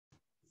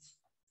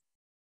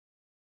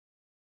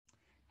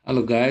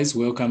Hello guys,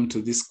 welcome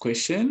to this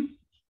question.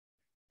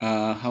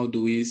 How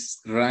do we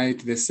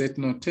write the set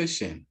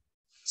notation?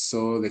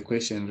 So the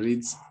question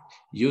reads,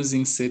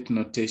 using set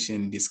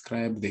notation,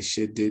 describe the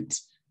shaded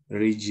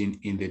region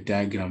in the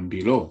diagram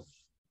below.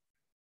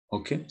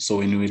 Okay, so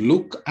when we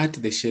look at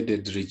the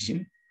shaded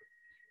region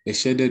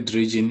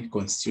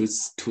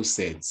constitutes two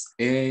sets,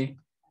 A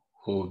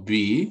or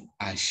B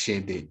are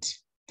shaded,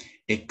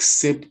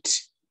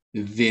 except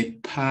there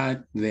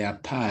are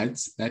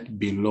parts that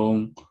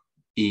belong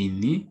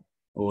in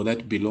or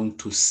that belong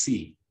to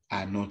C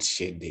are not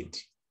shaded.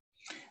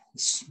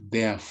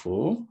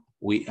 Therefore,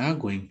 we are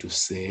going to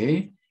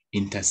say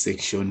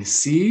intersection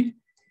C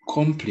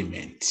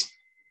complement.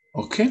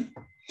 Okay?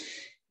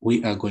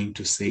 We are going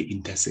to say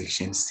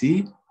intersection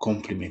C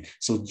complement.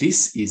 So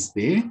this is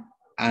the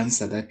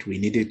answer that we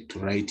needed to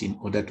write in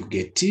order to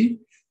get 2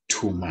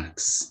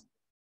 marks.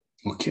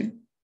 Okay?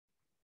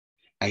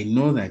 I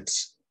know that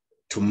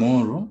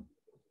tomorrow,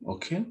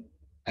 okay?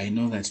 I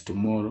know that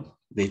tomorrow,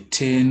 the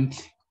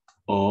 10th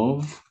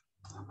of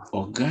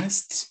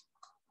August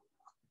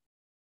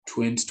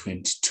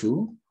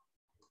 2022,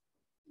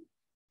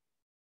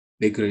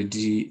 the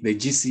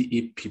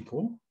GCE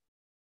people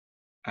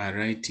are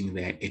writing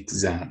their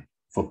exam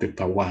for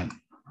paper 1,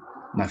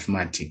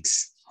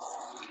 mathematics.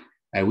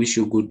 I wish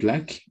you good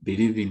luck.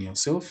 Believe in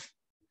yourself.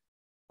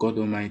 God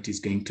Almighty is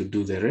going to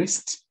do the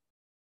rest.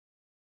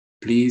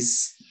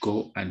 Please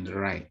go and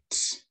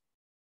write.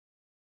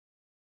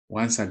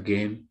 Once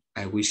again,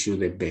 I wish you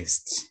the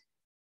best.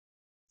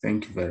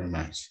 Thank you very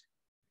much.